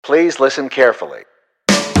Please listen carefully.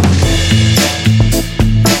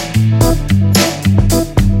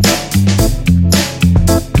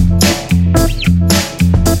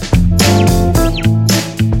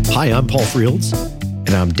 Hi, I'm Paul Frields.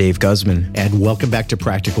 And I'm Dave Guzman. And welcome back to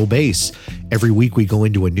Practical Bass. Every week we go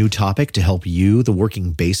into a new topic to help you, the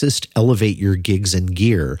working bassist, elevate your gigs and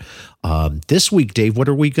gear. This week, Dave, what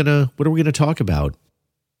are we gonna talk about?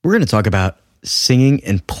 We're gonna talk about singing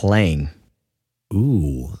and playing.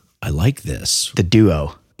 Ooh, I like this. The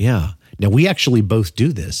duo. Yeah. Now we actually both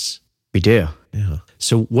do this. We do. Yeah.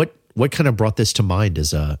 So what kind of brought this to mind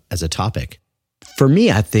as a topic? For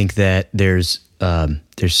me, I think that there's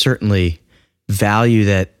certainly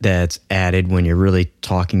value that's added when you're really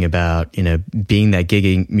talking about, being that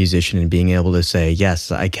gigging musician and being able to say,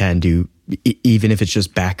 yes, I can do, even if it's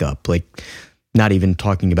just backup, like not even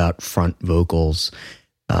talking about front vocals.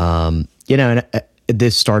 And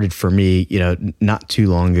this started for me, not too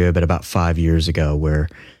long ago, but about 5 years ago, where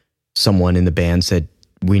someone in the band said,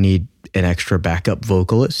 we need an extra backup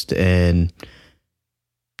vocalist, and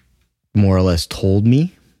more or less told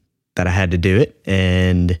me that I had to do it,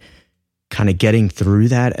 and kind of getting through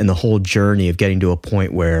that and the whole journey of getting to a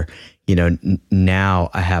point where, now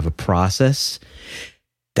I have a process.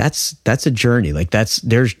 That's a journey. Like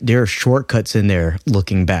there are shortcuts in there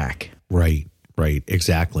looking back. Right,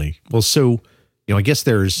 exactly. Well, so, I guess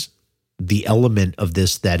there's the element of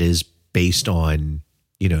this that is based on,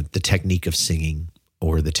 the technique of singing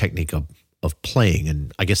or the technique of playing.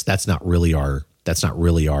 And I guess that's not really our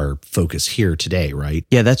focus here today, right?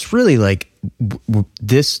 Yeah, that's really like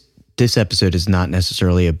this episode is not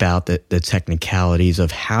necessarily about the technicalities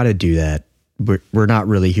of how to do that. We're not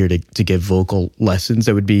really here to give vocal lessons.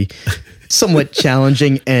 That would be somewhat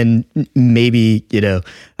challenging, and maybe,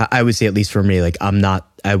 I would say, at least for me, like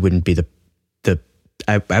I wouldn't be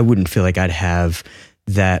I wouldn't feel like I'd have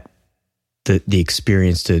that the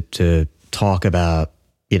experience to talk about,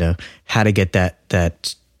 how to get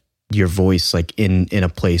that your voice like in a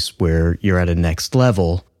place where you're at a next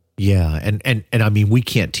level. Yeah, and I mean, we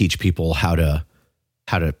can't teach people how to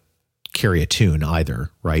carry a tune either,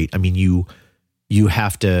 right? I mean, you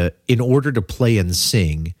have to, in order to play and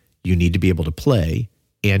sing, you need to be able to play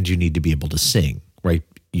and you need to be able to sing, right?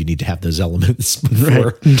 You need to have those elements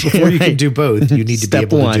before you can do both. You need to be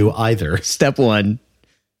able to do either. Step one,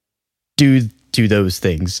 do those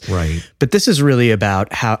things. Right. But this is really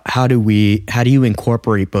about how do you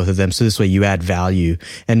incorporate both of them so this way you add value,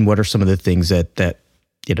 and what are some of the things that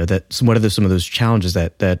what are some of those challenges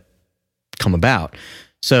that come about.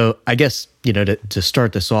 So I guess, to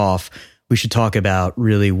start this off, we should talk about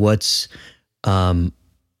really what's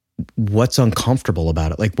uncomfortable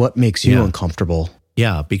about it. Like, what makes you uncomfortable?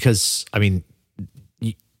 Yeah, because I mean,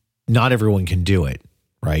 not everyone can do it,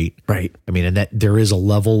 right? Right. I mean, and that there is a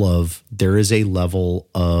level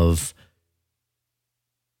of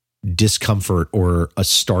discomfort or a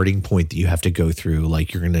starting point that you have to go through.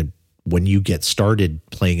 Like, when you get started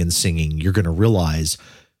playing and singing, you're going to realize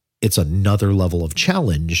it's another level of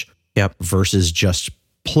challenge versus just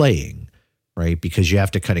playing, right? Because you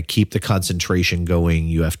have to kind of keep the concentration going.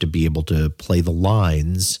 You have to be able to play the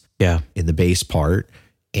lines in the bass part.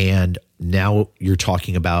 And now you're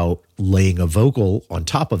talking about laying a vocal on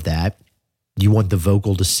top of that. You want the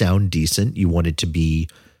vocal to sound decent. You want it to be,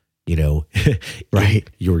 right.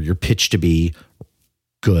 Your pitch to be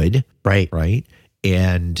good. Right. Right.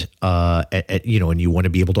 And, and you want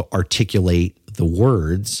to be able to articulate the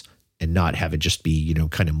words and not have it just be,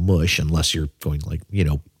 kind of mush, unless you're going like,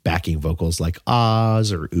 backing vocals like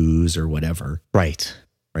ahs or oohs or whatever. Right.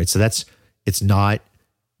 Right. So that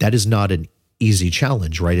is not an easy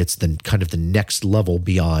challenge, right? It's the kind of the next level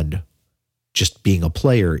beyond just being a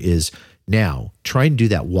player is now try and do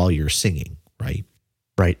that while you're singing. Right.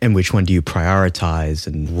 Right. And which one do you prioritize?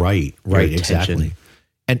 And right. Exactly.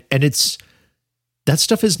 And it's, that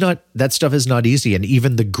stuff is not easy. And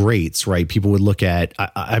even the greats, right? People would look at,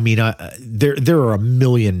 there are a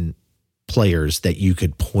million players that you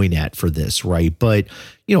could point at for this, right? But,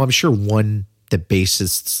 I'm sure one that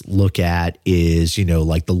bassists look at is,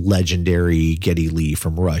 like the legendary Geddy Lee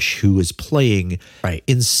from Rush, who is playing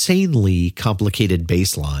insanely complicated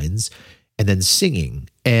bass lines and then singing.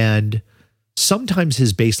 And sometimes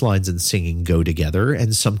his bass lines and singing go together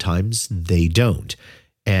and sometimes they don't.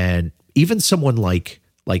 And even someone like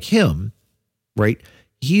him, right?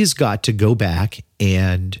 He's got to go back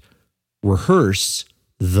and rehearse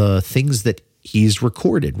the things that he's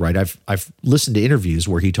recorded, right? I've listened to interviews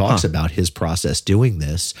where he talks about his process doing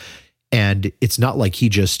this, and it's not like he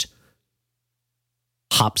just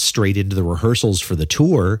hops straight into the rehearsals for the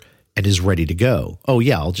tour. and is ready to go. Oh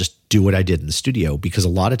yeah, I'll just do what I did in the studio, because a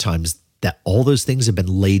lot of times that all those things have been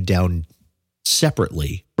laid down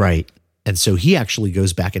separately. Right. And so he actually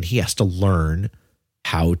goes back and he has to learn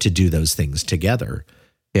how to do those things together.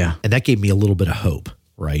 Yeah. And that gave me a little bit of hope,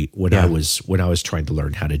 right? When I was trying to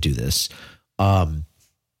learn how to do this. I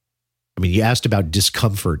mean, you asked about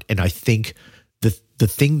discomfort, and I think the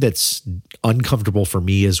thing that's uncomfortable for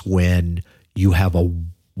me is when you have a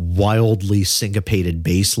wildly syncopated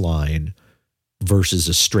bass line versus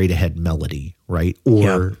a straight ahead melody, right?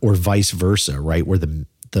 Or vice versa, right? Where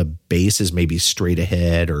the bass is maybe straight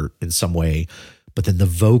ahead or in some way, but then the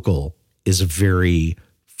vocal is very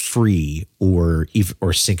free or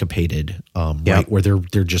syncopated, right? Where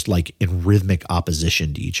they're just like in rhythmic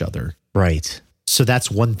opposition to each other. Right. So that's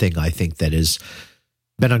one thing I think that has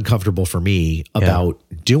been uncomfortable for me about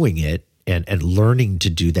doing it and learning to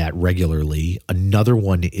do that regularly. Another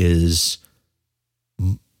one is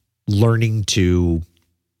learning to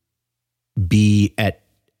be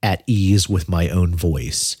at ease with my own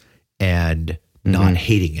voice and not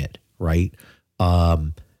hating it, right?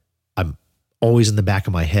 I'm always in the back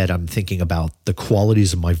of my head, I'm thinking about the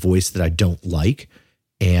qualities of my voice that I don't like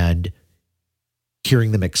and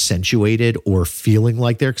hearing them accentuated or feeling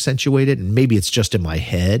like they're accentuated. And maybe it's just in my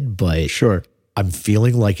head, but sure, I'm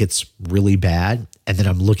feeling like it's really bad. And then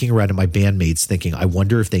I'm looking around at my bandmates thinking, I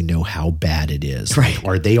wonder if they know how bad it is. Right. Like,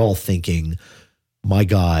 are they all thinking, my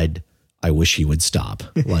God, I wish he would stop?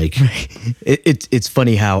 Like, it's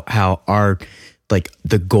funny how our, like,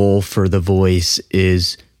 the goal for the voice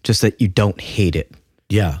is just that you don't hate it.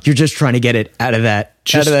 Yeah. You're just trying to get it out of that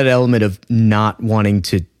element of not wanting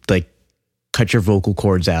to, like, cut your vocal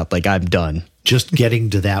cords out. Like, I'm done. Just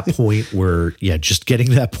getting to that point where, you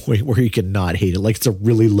can not hate it. Like, it's a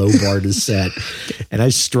really low bar to set. And I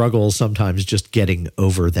struggle sometimes just getting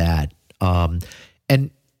over that. And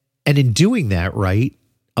in doing that, right,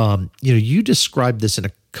 you described this in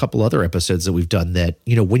a couple other episodes that we've done, that,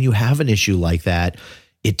 when you have an issue like that,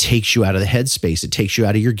 it takes you out of the headspace. It takes you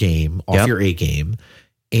out of your game, off your A game,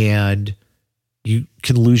 and you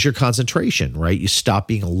can lose your concentration, right? You stop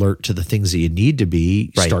being alert to the things that you need to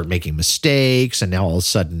be, start making mistakes. And now all of a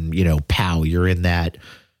sudden, pow, you're in that,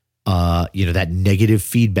 that negative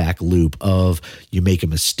feedback loop of you make a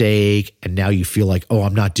mistake and now you feel like, oh,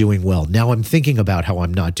 I'm not doing well. Now I'm thinking about how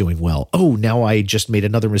I'm not doing well. Oh, now I just made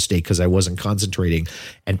another mistake because I wasn't concentrating.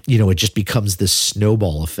 And, it just becomes this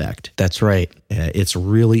snowball effect. That's right. It's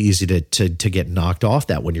really easy to get knocked off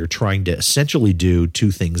that when you're trying to essentially do two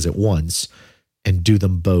things at once and do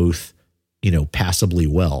them both, passably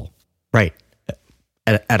well. Right.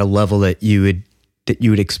 At a level that you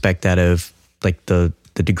would expect out of, like, the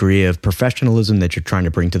degree of professionalism that you're trying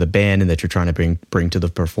to bring to the band and that you're trying to bring to the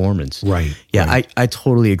performance. Right. Yeah, right. I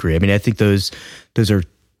totally agree. I mean, I think those are,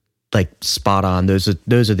 like, spot on. Those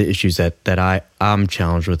are the issues that I'm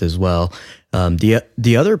challenged with as well.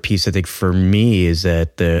 The other piece, I think, for me is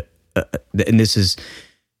that and this is,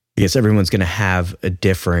 I guess everyone's going to have a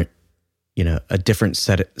different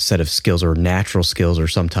set of skills or natural skills, or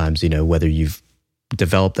sometimes, whether you've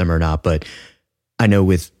developed them or not. But I know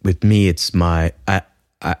with me, it's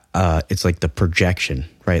it's like the projection,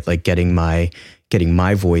 right? Like getting my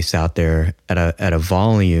voice out there at a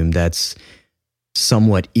volume that's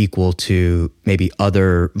somewhat equal to maybe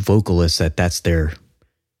other vocalists that's they're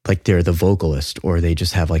the vocalist, or they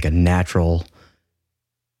just have like a natural,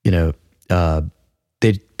 they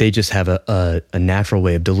just have a natural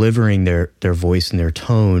way of delivering their voice and their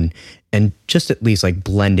tone, and just at least like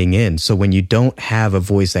blending in. So when you don't have a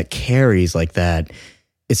voice that carries like that,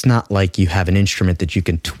 it's not like you have an instrument that you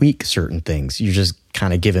can tweak certain things. You're just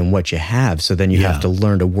kind of given what you have. So then you have to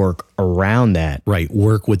learn to work around that. Right.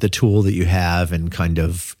 Work with the tool that you have and kind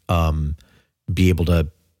of be able to,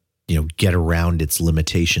 get around its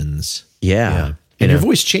limitations. Yeah. And your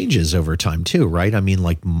voice changes over time too, right? I mean,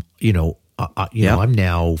 like, I'm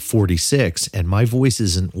now 46 and my voice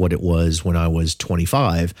isn't what it was when I was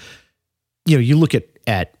 25. You look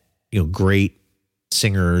at great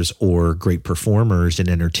singers or great performers in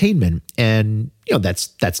entertainment, and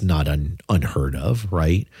that's not unheard of,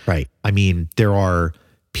 right? Right. I mean, there are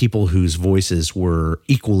people whose voices were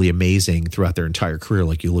equally amazing throughout their entire career.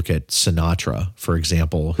 Like you look at Sinatra, for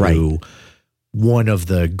example, who one of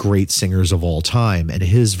the great singers of all time, and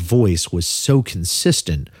his voice was so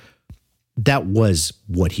consistent. That was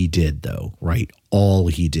what he did, though, right? All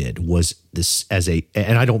he did was this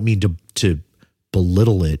and I don't mean to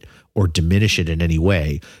belittle it or diminish it in any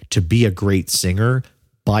way. To be a great singer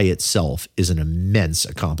by itself is an immense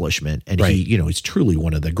accomplishment. And he's truly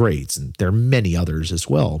one of the greats. And there are many others as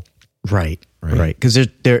well. Right. Because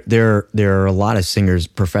there are a lot of singers,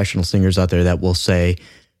 professional singers out there that will say,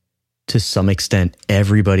 to some extent,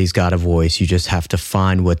 everybody's got a voice. You just have to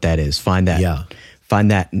find what that is. Find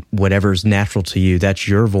that whatever's natural to you. That's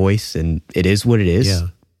your voice, and it is what it is. Yeah.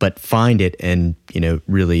 But find it and,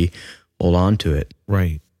 really hold on to it.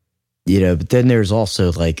 Right. But then there's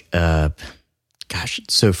also like,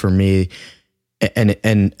 so for me,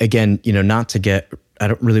 and again, I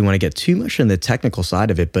don't really want to get too much on the technical side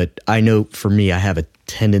of it, but I know for me, I have a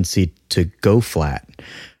tendency to go flat,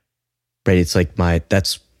 right? It's like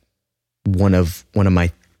that's one of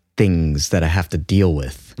my things that I have to deal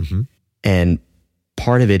with. Mm-hmm. And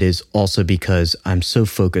part of it is also because I'm so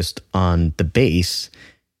focused on the bass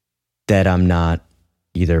that I'm not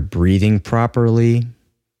either breathing properly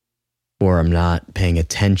or I'm not paying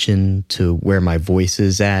attention to where my voice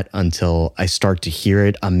is at until I start to hear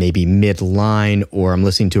it. I'm maybe mid-line, or I'm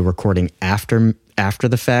listening to a recording after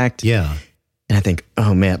the fact. Yeah. And I think,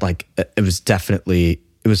 oh man, like it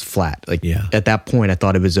was flat. Like at that point I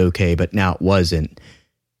thought it was okay, but now it wasn't.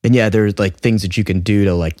 And yeah, there's like things that you can do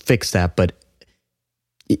to like fix that, but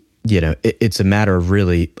it's a matter of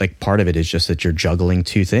really, like, part of it is just that you're juggling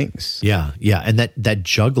two things. Yeah. Yeah. And that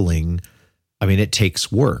juggling, I mean, it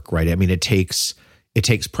takes work, right? I mean, it takes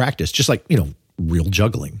practice, just like, real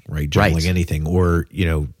juggling, right? Juggling anything, or,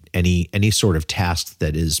 any sort of task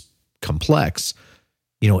that is complex,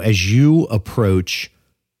 as you approach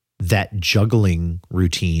that juggling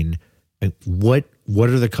routine, what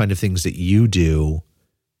are the kind of things that you do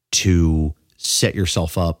to set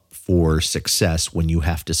yourself up for success when you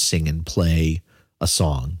have to sing and play a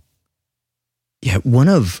song? Yeah.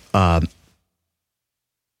 I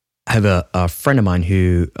have a friend of mine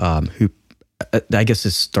who I guess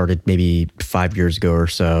this started maybe 5 years ago or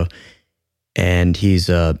so, and his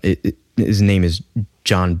name is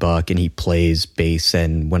John Buck, and he plays bass.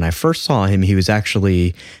 And when I first saw him, he was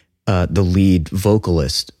actually the lead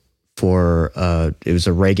vocalist for it was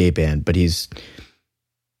a reggae band, but his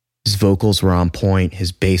vocals were on point,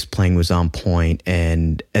 his bass playing was on point,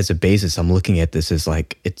 and as a bassist, I'm looking at this as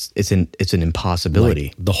like it's an impossibility,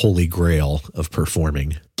 like the holy grail of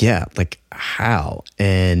performing. Yeah, like how?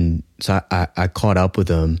 And so I caught up with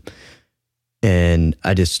him, and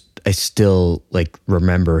I still like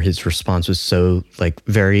remember his response was so like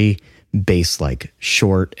very bass, like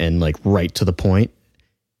short and like right to the point.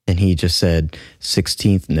 And he just said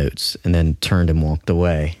 16th notes and then turned and walked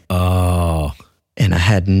away. Oh. And I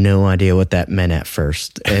had no idea what that meant at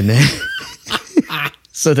first. And then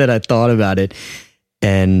so then I thought about it,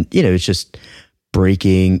 and it's just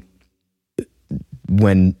breaking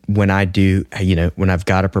when I do, when I've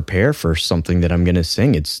got to prepare for something that I'm going to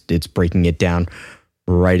sing, it's breaking it down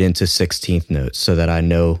right into 16th notes so that I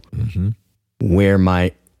know where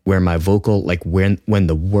my vocal, like when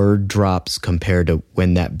the word drops compared to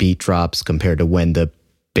when that beat drops compared to when the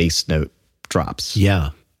bass note drops. Yeah.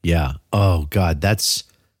 Yeah. Oh God, that's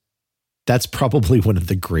probably one of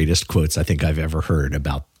the greatest quotes I think I've ever heard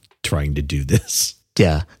about trying to do this.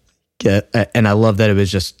 Yeah. Yeah. And I love that it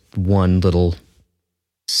was just one little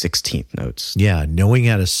 16th notes. Yeah. Knowing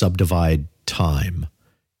how to subdivide time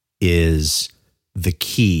is the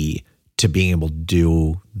key to being able to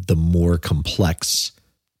do the more complex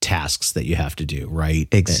tasks that you have to do, right?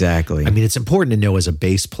 Exactly. I mean, it's important to know as a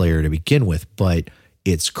bass player to begin with, but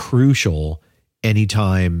it's crucial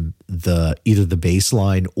anytime either the bass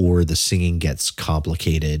line or the singing gets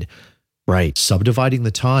complicated. Right. Subdividing the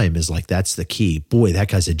time is like, that's the key. Boy, that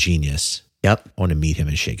guy's a genius. Yep. I want to meet him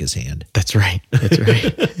and shake his hand. That's right. That's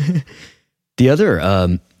right. The other,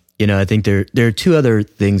 I think there are two other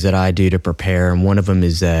things that I do to prepare. And one of them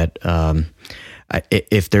is that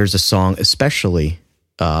if there's a song, especially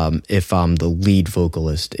if I'm the lead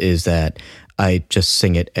vocalist, is that I just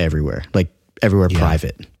sing it everywhere, like everywhere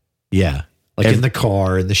private. Yeah. Like in the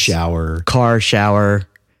car, in the shower. Car, shower,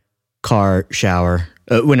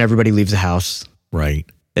 when everybody leaves the house. Right.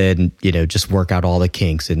 And, just work out all the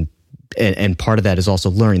kinks. And part of that is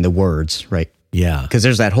also learning the words, right? Yeah. Because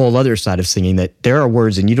there's that whole other side of singing that there are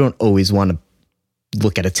words and you don't always want to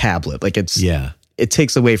look at a tablet. Like it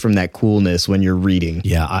takes away from that coolness when you're reading.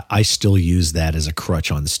 Yeah. I still use that as a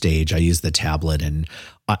crutch on stage. I use the tablet, and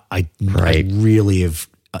I really have,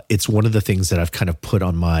 it's one of the things that I've kind of put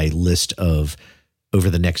on my list of over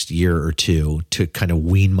the next year or two to kind of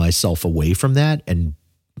wean myself away from that and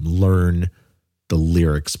learn the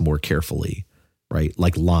lyrics more carefully, right?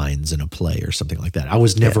 Like lines in a play or something like that. I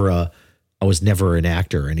was never an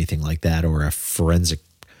actor or anything like that, or a forensic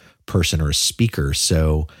person or a speaker.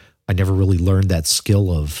 So I never really learned that skill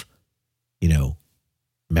of,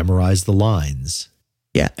 memorize the lines,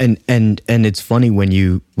 Yeah, and it's funny when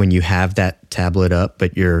you have that tablet up,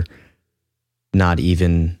 but you're not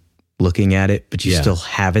even looking at it, but you still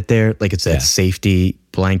have it there. Like it's that safety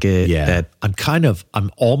blanket. Yeah.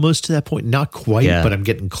 I'm almost to that point, not quite, but I'm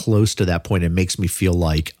getting close to that point. It makes me feel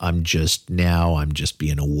like I'm just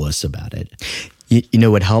being a wuss about it. You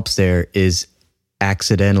know what helps there is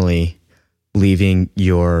accidentally leaving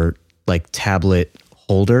your like tablet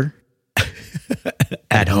holder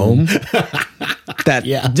at home.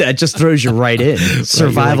 That just throws you right in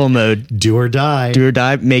survival mode. Do or die.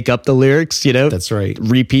 Make up the lyrics, That's right.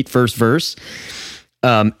 Repeat first verse.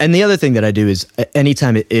 And the other thing that I do is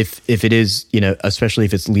anytime if it is, especially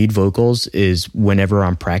if it's lead vocals, is whenever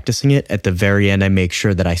I'm practicing it, at the very end, I make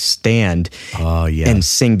sure that I stand and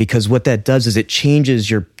sing, because what that does is it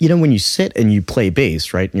changes your, when you sit and you play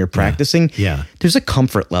bass, right? And you're practicing, there's a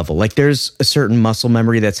comfort level. Like there's a certain muscle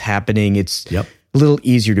memory that's happening. It's a little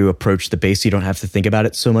easier to approach the bass. So you don't have to think about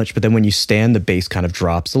it so much. But then when you stand, the bass kind of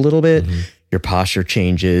drops a little bit. Mm-hmm. Your posture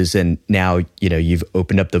changes, and now you've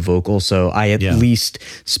opened up the vocal. So I at least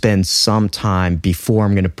spend some time before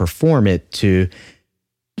I'm going to perform it to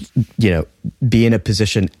be in a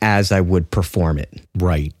position as I would perform it.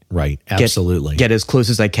 Right. Absolutely. Get as close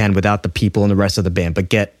as I can without the people and the rest of the band, but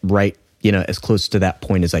get right, as close to that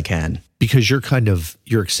point as I can. Because you're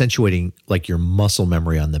accentuating like your muscle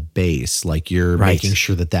memory on the bass, like you're making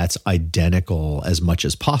sure that that's identical as much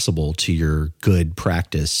as possible to your good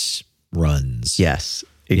practice runs. Yes,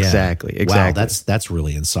 exactly. Wow, that's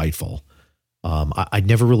really insightful. I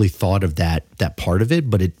never really thought of that part of it,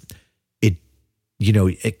 but it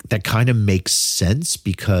that kind of makes sense,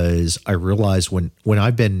 because I realize when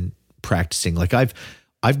I've been practicing, like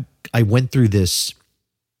I went through this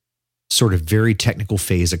sort of very technical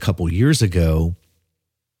phase a couple years ago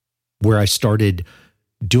where I started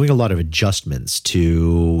doing a lot of adjustments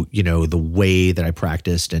to the way that I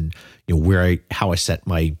practiced, and how I set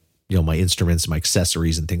my my instruments, my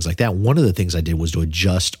accessories and things like that. One of the things I did was to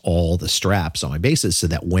adjust all the straps on my basses so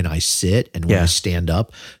that when I sit and when I stand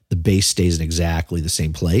up, the bass stays in exactly the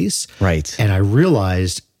same place. Right. And I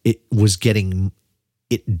realized it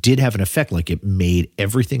did have an effect. Like it made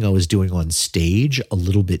everything I was doing on stage a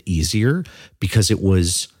little bit easier, because it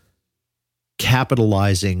was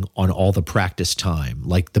capitalizing on all the practice time.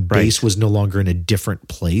 Like the bass was no longer in a different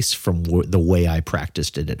place from the way I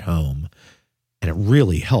practiced it at home. And it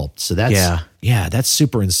really helped. So that's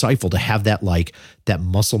super insightful to have that, like that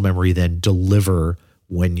muscle memory then deliver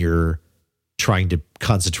when you're trying to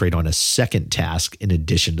concentrate on a second task in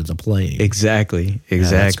addition to the playing. Exactly.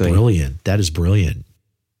 That's brilliant. That is brilliant.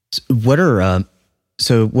 What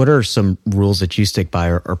are some rules that you stick by,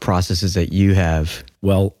 or processes that you have?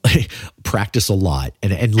 Well, practice a lot,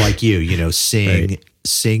 and like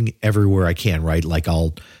sing everywhere I can. Right, like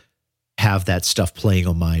I'll have that stuff playing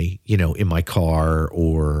on my, in my car,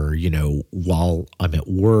 or, while I'm at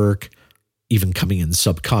work, even coming in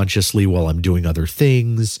subconsciously while I'm doing other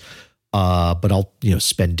things. But I'll,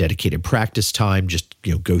 spend dedicated practice time, just,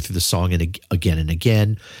 go through the song and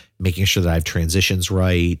again, making sure that I have transitions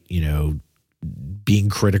right, being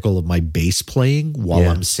critical of my bass playing while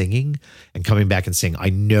I'm singing, and coming back and saying,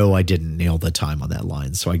 I know I didn't nail the time on that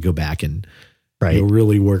line. So I go back and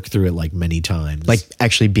really work through it like many times. Like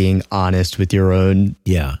actually being honest with your own.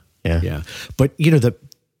 Yeah. But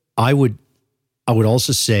I would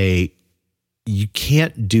also say you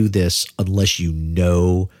can't do this unless you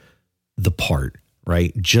know the part,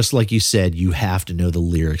 right? Just like you said, you have to know the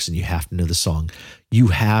lyrics and you have to know the song. You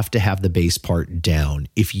have to have the bass part down.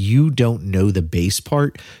 If you don't know the bass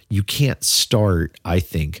part, you can't start, I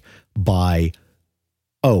think, by,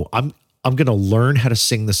 I'm going to learn how to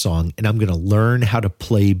sing the song and I'm going to learn how to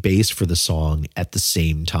play bass for the song at the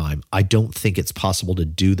same time. I don't think it's possible to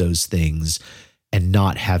do those things and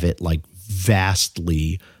not have it like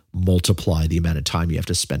vastly multiply the amount of time you have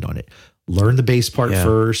to spend on it. Learn the bass part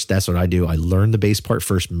first. That's what I do. I learn the bass part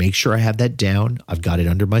first, make sure I have that down. I've got it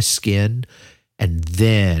under my skin, and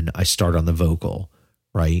then I start on the vocal,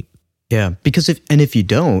 right? Yeah, because if you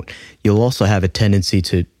don't, you'll also have a tendency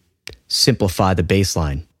to simplify the bass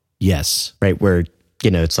line. Yes. Right. Where,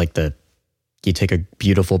 it's like you take a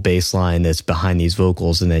beautiful bass line that's behind these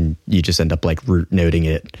vocals, and then you just end up like root noting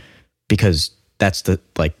it, because that's the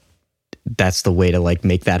way to like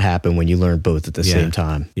make that happen when you learn both at the same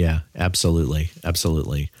time. Yeah, absolutely.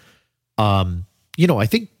 Absolutely. I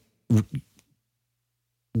think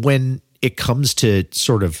when it comes to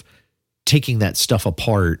sort of taking that stuff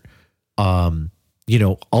apart, I'll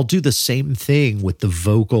do the same thing with the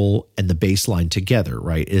vocal and the bass line together,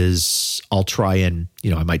 right? I'll try and,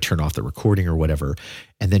 I might turn off the recording or whatever,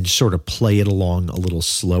 and then sort of play it along a little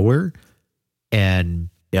slower and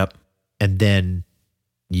Yep. and then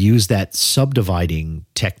use that subdividing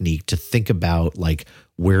technique to think about like,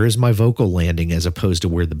 where is my vocal landing as opposed to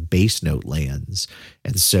where the bass note lands.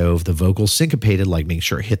 And so if the vocal's syncopated, like make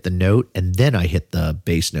sure I hit the note and then I hit the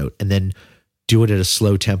bass note, and then do it at a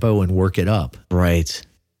slow tempo and work it up. Right.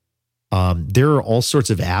 There are all sorts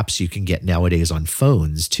of apps you can get nowadays on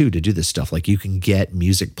phones too to do this stuff. Like you can get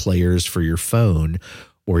music players for your phone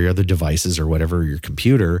or your other devices or whatever, your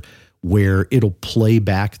computer, where it'll play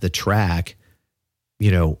back the track.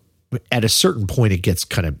 You know, at a certain point, it gets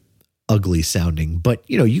kind of ugly sounding, but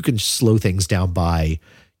you know, you can slow things down by,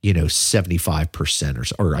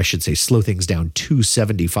 75% or I should say slow things down to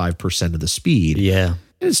 75% of the speed. Yeah.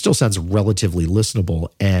 And it still sounds relatively listenable.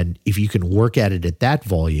 And if you can work at it at that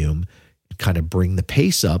volume and kind of bring the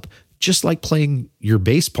pace up, just like playing your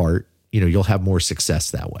bass part, you'll have more success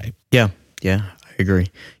that way. Yeah. Yeah. I agree.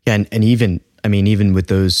 Yeah. And even with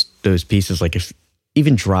those pieces, like if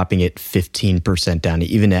even dropping it 15% down,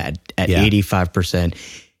 even at 85%,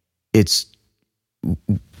 it's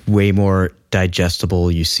way more digestible.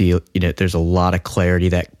 You see, there's a lot of clarity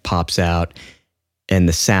that pops out, and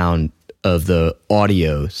the sound of the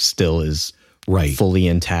audio still is fully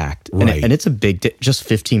intact. Right. And it's a big, just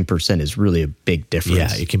 15% is really a big difference.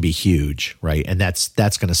 Yeah, it can be huge, right? And that's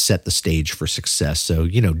going to set the stage for success. So,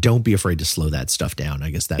 don't be afraid to slow that stuff down.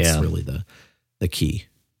 I guess that's really the key.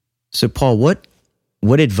 So Paul,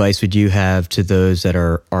 what advice would you have to those that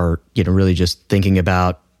are really just thinking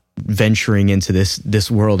about venturing into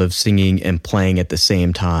this world of singing and playing at the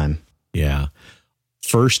same time? Yeah.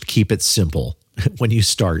 First, keep it simple when you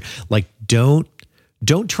start. Like don't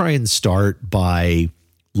try and start by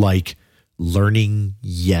like learning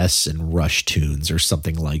Yes and Rush tunes or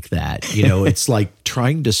something like that. It's like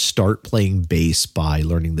trying to start playing bass by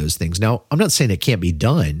learning those things. Now, I'm not saying it can't be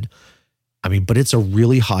done. But it's a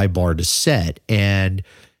really high bar to set. And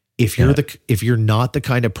if you're not the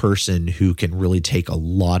kind of person who can really take a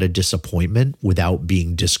lot of disappointment without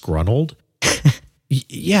being disgruntled,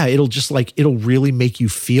 it'll really make you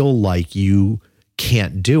feel like you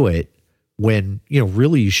can't do it when,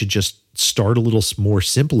 really you should just start a little more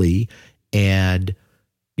simply and,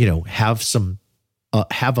 have some,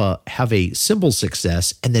 have a simple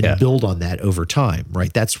success and then build on that over time,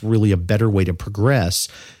 right? That's really a better way to progress.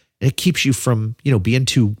 And it keeps you from, being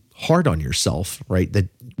too hard on yourself, right?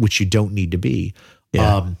 Which you don't need to be.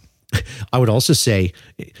 Yeah. I would also say,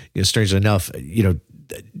 strangely enough,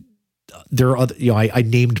 there are other, I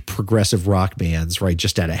named progressive rock bands, right?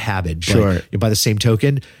 Just out of habit. Sure. But by the same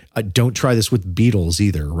token, don't try this with Beatles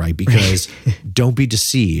either, right? Because don't be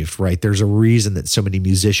deceived, right? There's a reason that so many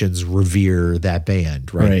musicians revere that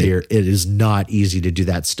band, right? It is not easy to do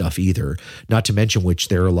that stuff either. Not to mention which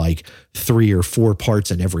there are like 3 or 4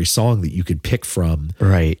 parts in every song that you could pick from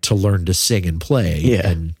to learn to sing and play. Yeah.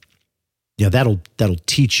 And that'll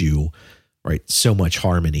teach you, right, so much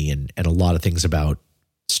harmony and a lot of things about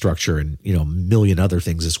structure and a million other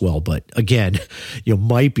things as well. But again,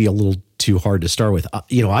 might be a little too hard to start with.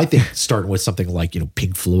 I think starting with something like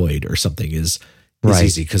Pink Floyd or something is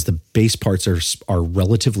easy because the bass parts are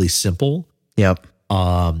relatively simple. Yep.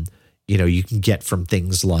 You can get from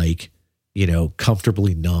things like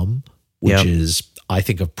Comfortably Numb, which is I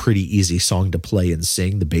think a pretty easy song to play and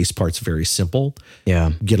sing. The bass part's very simple.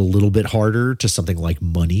 Yeah. Get a little bit harder to something like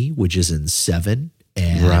Money, which is in 7.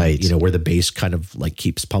 And, where the bass kind of like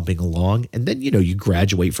keeps pumping along. And then, you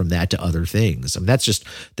graduate from that to other things. That's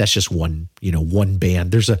just one, one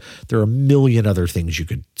band. There are a million other things you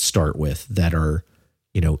could start with that are,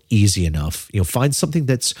 easy enough. Find something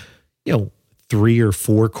that's, 3 or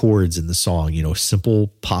 4 chords in the song, simple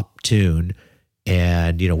pop tune.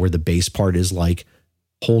 And, where the bass part is like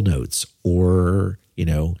whole notes or,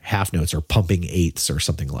 half notes or pumping eighths or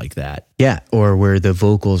something like that. Yeah. Or where the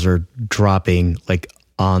vocals are dropping like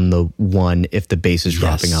on the 1, if the bass is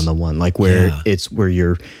dropping on the 1, like where it's where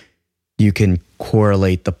you can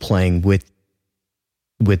correlate the playing with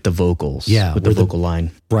the vocals, with the vocal line.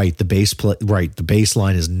 Right. The bass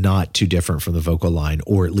line is not too different from the vocal line,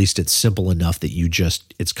 or at least it's simple enough that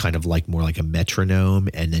it's kind of like more like a metronome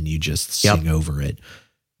and then you just sing over it.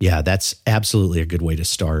 Yeah. That's absolutely a good way to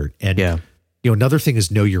start. And another thing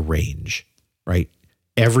is know your range, right?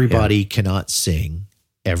 Everybody cannot sing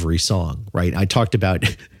every song, right? I talked about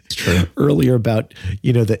earlier about,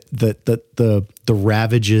 the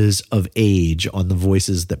ravages of age on the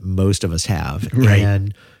voices that most of us have. Right.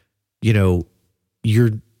 And, you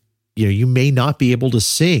may not be able to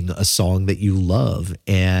sing a song that you love,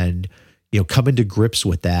 and, coming to grips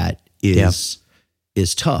with that is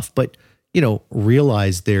tough, but,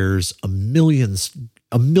 realize there's a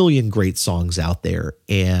million great songs out there,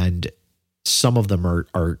 and some of them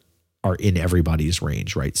are in everybody's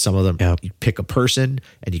range, right? Some of them, Yep. you pick a person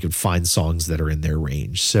and you can find songs that are in their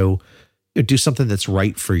range. So do something that's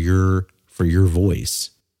right for your voice.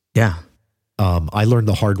 Yeah. I learned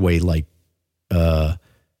the hard way, like a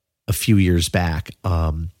few years back.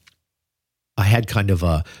 I had kind of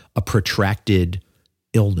a protracted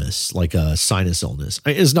illness, like a sinus illness.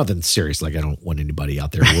 It's nothing serious. Like, I don't want anybody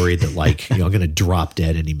out there worried that, like, I'm going to drop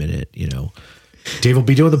dead any minute. Dave will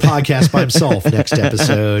be doing the podcast by himself next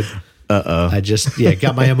episode. I just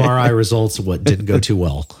got my MRI results. What didn't go too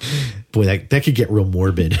well. Boy, that could get real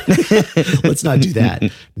morbid. Let's not do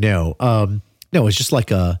that. No, it's just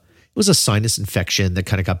like it was a sinus infection that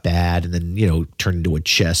kind of got bad and then, turned into a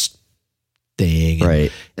chest thing.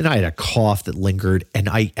 Right. And I had a cough that lingered, and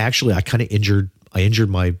I kind of injured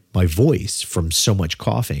my voice from so much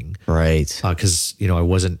coughing. Right. Cause I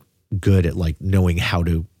wasn't good at like knowing how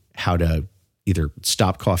to either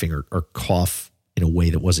stop coughing or cough in a way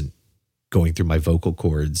that wasn't going through my vocal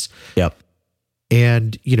cords. Yep.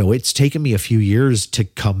 And, it's taken me a few years to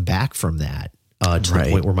come back from that to the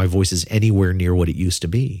point where my voice is anywhere near what it used to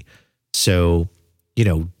be. So,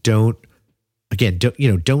 don't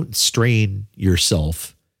strain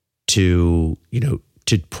yourself to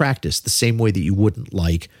practice the same way that you wouldn't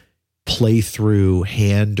like play through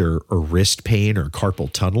hand or wrist pain or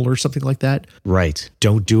carpal tunnel or something like that. Right.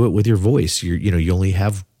 Don't do it with your voice. You only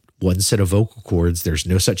have one set of vocal cords. There's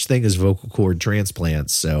no such thing as vocal cord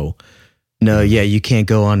transplants. So no, yeah, you can't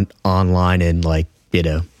go online and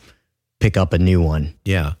pick up a new one.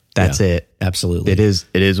 Yeah. That's it. Absolutely. It is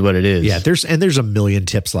what it is. Yeah. There's a million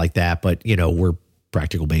tips like that, but we're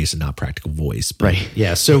practical bass and not practical voice. But right.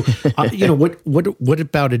 Yeah. So, what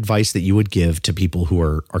about advice that you would give to people who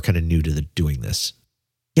are kind of new to doing this?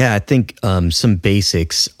 Yeah, I think some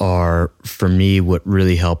basics are, for me, what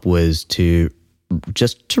really helped was to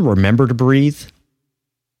remember to breathe.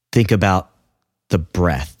 Think about the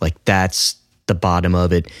breath. Like, that's the bottom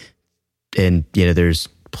of it. And, there's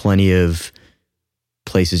plenty of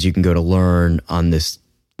places you can go to learn on this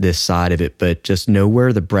side of it, but just know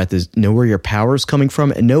where the breath is, know where your power is coming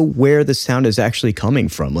from, and know where the sound is actually coming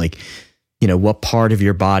from. Like, what part of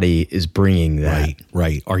your body is bringing that.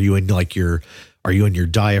 Right. Are you in your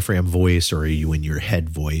diaphragm voice, or are you in your head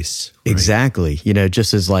voice? Right? Exactly.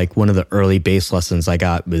 Just as like one of the early bass lessons I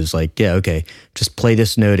got was like, yeah, okay, just play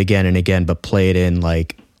this note again and again, but play it in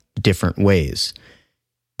like different ways.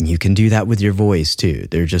 And you can do that with your voice too.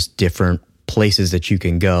 There are just different places that you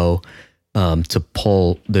can go to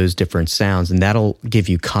pull those different sounds, and that'll give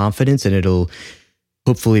you confidence, and it'll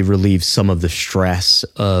hopefully relieve some of the stress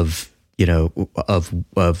of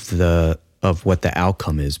what the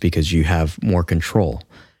outcome is, because you have more control.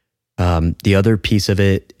 The other piece of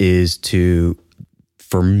it is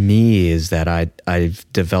for me, is that I've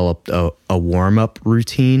developed a warm-up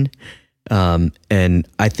routine. And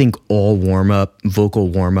I think all vocal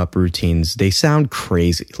warm-up routines, they sound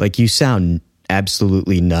crazy. Like, you sound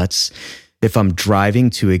absolutely nuts. If I'm driving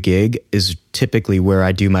to a gig is typically where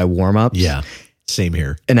I do my warm-ups. Yeah, same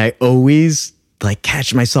here. And I always like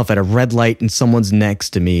catch myself at a red light and someone's next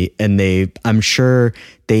to me, and I'm sure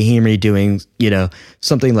they hear me doing,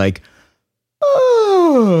 something like,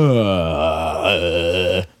 or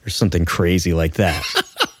something crazy like that.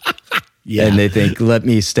 Yeah. And they think, let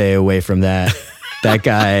me stay away from that. That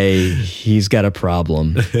guy, he's got a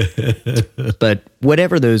problem. But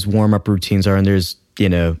whatever those warm-up routines are, and there's,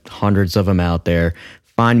 hundreds of them out there,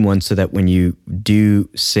 find one so that when you do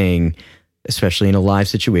sing, especially in a live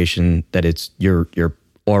situation, that you're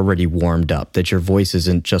already warmed up, that your voice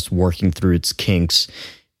isn't just working through its kinks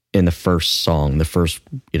in the first song, the first,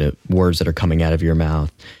 words that are coming out of your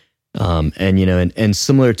mouth. And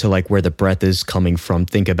similar to like where the breath is coming from,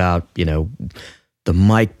 think about, the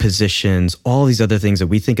mic positions, all these other things that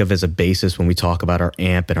we think of as a basis when we talk about our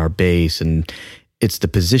amp and our bass. And it's the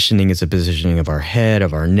positioning of our head,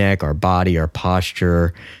 of our neck, our body, our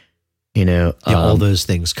posture, all those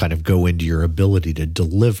things kind of go into your ability to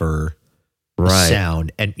deliver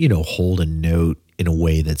sound and, hold a note in a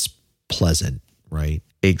way that's pleasant, right?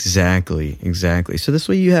 Exactly. So this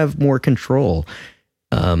way you have more control.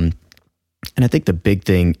 And I think the big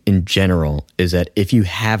thing in general is that if you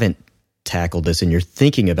haven't tackled this and you're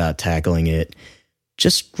thinking about tackling it,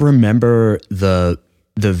 just remember the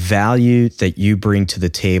value that you bring to the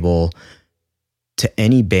table to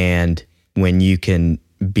any band when you can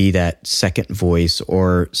be that second voice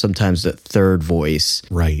or sometimes the third voice,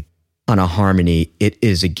 right, on a harmony. It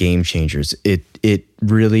is a game changer. It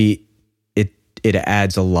really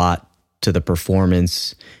adds a lot to the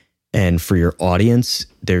performance, and for your audience,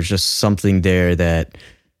 there's just something there that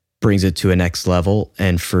brings it to a next level.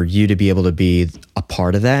 And for you to be able to be a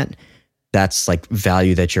part of that, that's like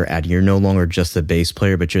value that you're adding. You're no longer just the bass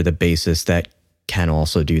player, but you're the bassist that can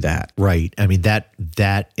also do that. Right. I mean,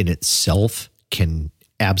 that in itself can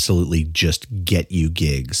absolutely just get you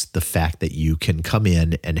gigs. The fact that you can come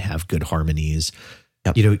in and have good harmonies.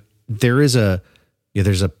 Yep. You know, there's a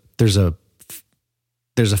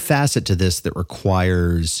facet to this that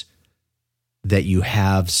requires that you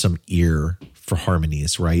have some ear for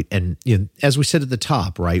harmonies, right? And you know, as we said at the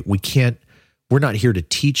top, right, we're not here to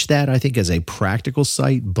teach that, I think, as a practical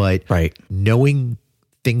site, but right. knowing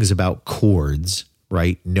things about chords,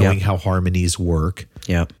 right? Knowing how harmonies work,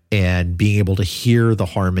 and being able to hear the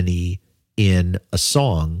harmony in a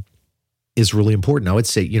song is really important. I would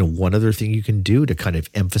say, you know, one other thing you can do to kind of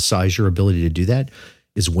emphasize your ability to do that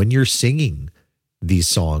is when you're singing these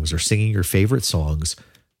songs or singing your favorite songs,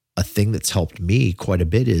 a thing that's helped me quite a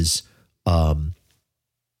bit is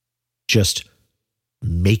just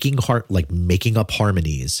making up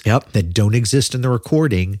harmonies that don't exist in the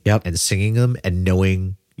recording and singing them and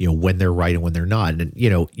knowing, you know, when they're right and when they're not. And, you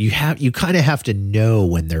know, you kind of have to know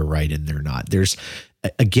when they're right and they're not. There's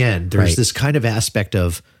this kind of aspect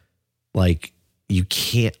of like, you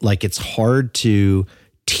can't, like, it's hard to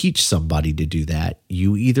teach somebody to do that.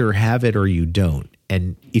 You either have it or you don't.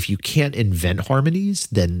 And if you can't invent harmonies,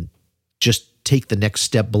 then just take the next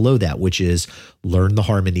step below that, which is learn the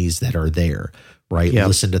harmonies that are there, right?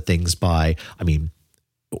 Listen to things by, I mean,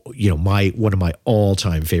 you know, one of my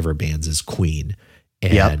all-time favorite bands is Queen.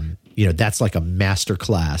 And, you know, that's like a master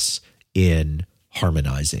class in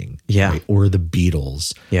harmonizing, right? Or the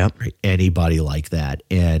Beatles, right? Anybody like that.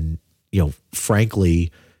 And, you know,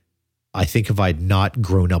 frankly, I think if I'd not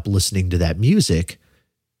grown up listening to that music,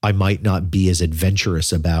 I might not be as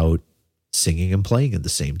adventurous about singing and playing at the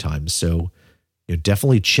same time. So, you know,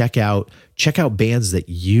 definitely check out bands that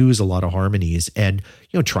use a lot of harmonies, and,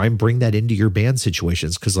 you know, try and bring that into your band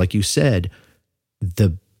situations. Cause like you said,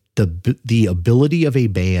 the ability of a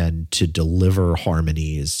band to deliver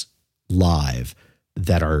harmonies live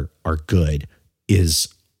that are good is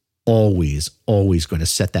always going to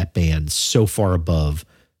set that band so far above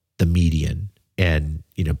the median. And,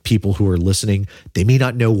 you know, people who are listening, they may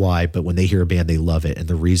not know why, but when they hear a band, they love it. And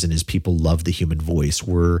the reason is people love the human voice.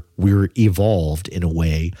 We're evolved in a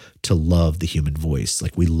way to love the human voice.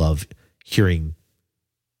 Like, we love hearing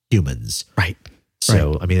humans. Right.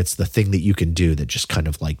 So, I mean, it's the thing that you can do that just kind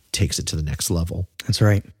of like takes it to the next level. That's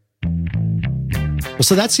right. Well,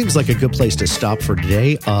 so that seems like a good place to stop for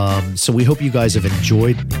today. So we hope you guys have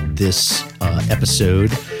enjoyed this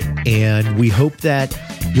episode, and we hope that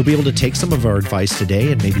you'll be able to take some of our advice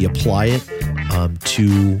today and maybe apply it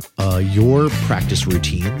to your practice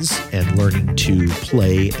routines and learning to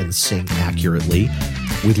play and sing accurately.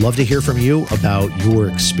 We'd love to hear from you about your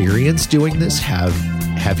experience doing this.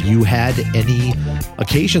 Have you had any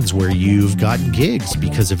occasions where you've gotten gigs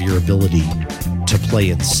because of your ability to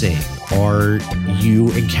play and sing? Are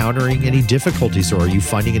you encountering any difficulties, or are you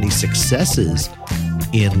finding any successes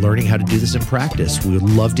in learning how to do this in practice? We would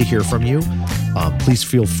love to hear from you. Please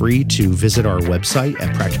feel free to visit our website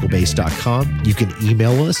at practicalbass.com. You can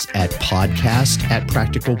email us at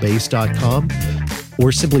podcast@practicalbass.com,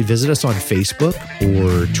 or simply visit us on Facebook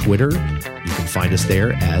or Twitter. You can find us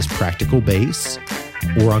there as Practical Bass,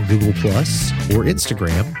 or on Google Plus or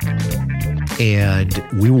Instagram. And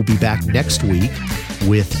we will be back next week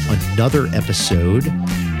with another episode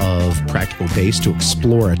of Practical Bass to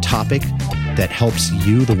explore a topic that helps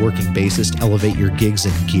you, the working bassist, elevate your gigs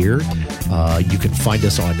and gear. You can find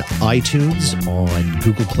us on iTunes, on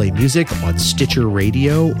Google Play Music, on Stitcher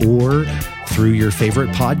Radio, or through your favorite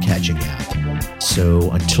podcatching app.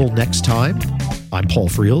 So until next time, I'm Paul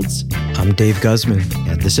Frields. I'm Dave Guzman.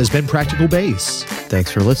 And this has been Practical Bass.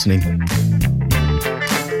 Thanks for listening.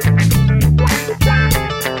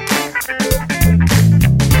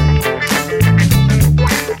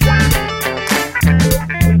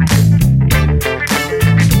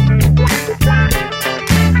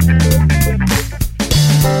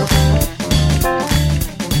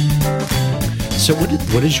 So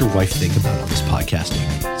what does your wife think about all this podcasting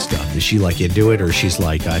stuff? Is she like into it, or she's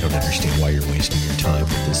like, I don't understand why you're wasting your time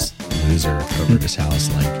with this loser over at his house?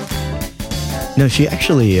 Like, no, she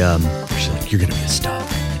actually, she's like, you're going to be a star.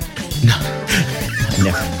 No,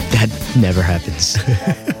 never. That never happens.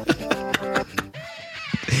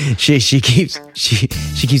 She keeps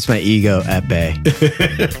my ego at bay.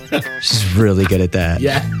 She's really good at that.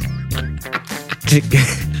 Yeah.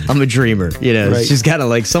 I'm a dreamer, you know. Right. She's got to,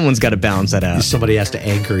 like, someone's got to balance that out. Somebody has to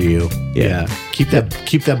anchor you. Yeah. Keep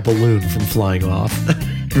that balloon from flying off.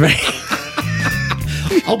 Right.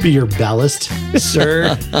 I'll be your ballast,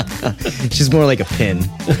 sir. She's more like a pin.